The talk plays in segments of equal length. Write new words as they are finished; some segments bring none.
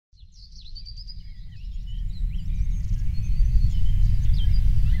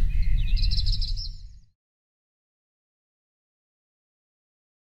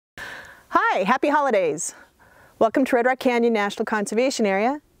Hi, happy holidays! Welcome to Red Rock Canyon National Conservation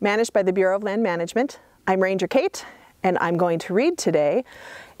Area, managed by the Bureau of Land Management. I'm Ranger Kate, and I'm going to read today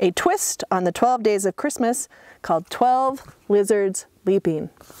a twist on the 12 Days of Christmas called 12 Lizards Leaping,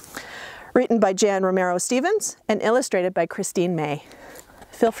 written by Jan Romero Stevens and illustrated by Christine May.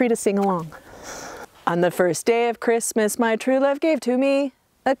 Feel free to sing along. On the first day of Christmas, my true love gave to me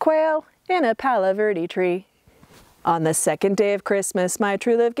a quail in a palo verde tree. On the second day of Christmas, my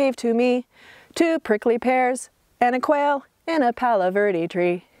true love gave to me 2 prickly pears and a quail in a palo verde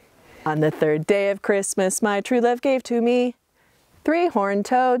tree. On the third day of Christmas, my true love gave to me 3 horned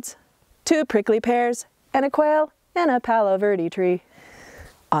toads, 2 prickly pears and a quail in a palo verde tree.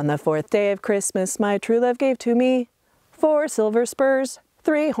 On the fourth day of Christmas, my true love gave to me 4 silver spurs,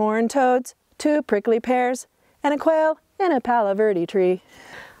 3 horned toads, 2 prickly pears and a quail in a palo verde tree.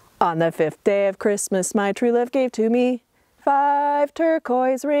 On the fifth day of Christmas, my true love gave to me 5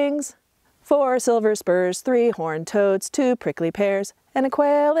 turquoise rings, 4 silver spurs, 3 horned toads, 2 prickly pears, and a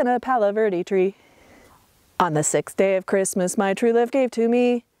quail in a palo verde tree. On the sixth day of Christmas, my true love gave to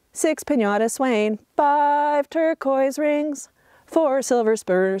me 6 piñatas swaying, 5 turquoise rings, 4 silver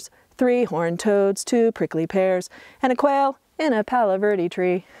spurs, 3 horned toads, 2 prickly pears, and a quail in a palo verde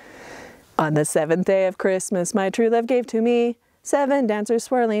tree. On the seventh day of Christmas, my true love gave to me 7 dancers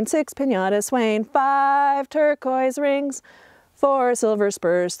swirling, 6 piñatas swaying, 5 turquoise rings, 4 silver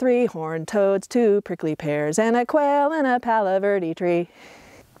spurs, 3 horned toads, 2 prickly pears, and a quail in a palo verde tree.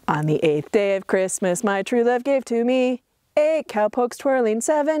 On the 8th day of Christmas, my true love gave to me 8 cowpokes twirling,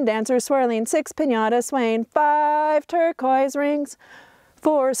 7 dancers swirling, 6 piñatas swaying, 5 turquoise rings,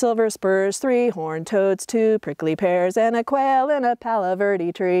 4 silver spurs, 3 horned toads, 2 prickly pears, and a quail in a palo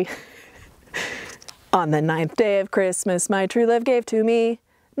verde tree. On the 9th day of Christmas, my true love gave to me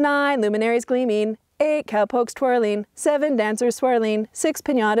 9 luminaries gleaming, 8 cowpokes twirling, 7 dancers swirling, 6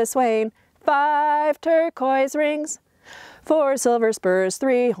 piñatas swaying, 5 turquoise rings, 4 silver spurs,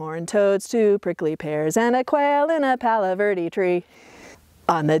 3 horned toads, 2 prickly pears, and a quail in a palo verde tree.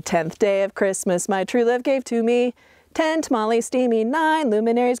 On the 10th day of Christmas, my true love gave to me 10 tamales steaming, 9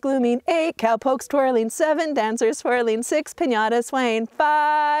 luminaries glooming, 8 cowpokes twirling, 7 dancers swirling, 6 piñatas swaying,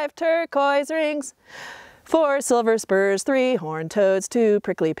 5 turquoise rings, 4 silver spurs, 3 horned toads, 2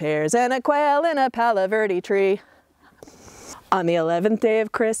 prickly pears, and a quail in a palo verde tree. On the 11th day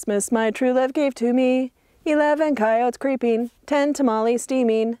of Christmas, my true love gave to me 11 coyotes creeping, 10 tamales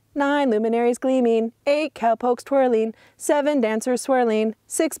steaming, 9 luminaries gleaming, 8 cowpokes twirling, 7 dancers swirling,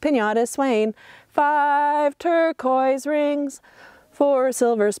 6 piñatas swaying, 5 turquoise rings, 4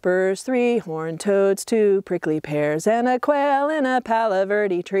 silver spurs, 3 horned toads, 2 prickly pears, and a quail in a palo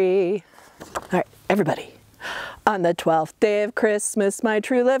verde tree. All right, everybody. On the 12th day of Christmas, my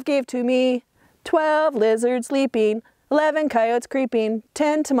true love gave to me 12 lizards leaping, 11 coyotes creeping,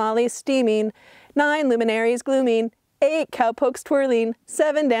 10 tamales steaming, 9 luminaries glooming, 8 cowpokes twirling,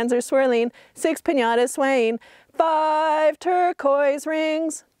 7 dancers swirling, 6 piñatas swaying, 5 turquoise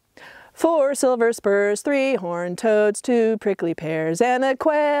rings, 4 silver spurs, 3 horned toads, 2 prickly pears, and a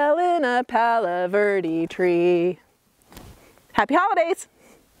quail in a palo verde tree. Happy holidays!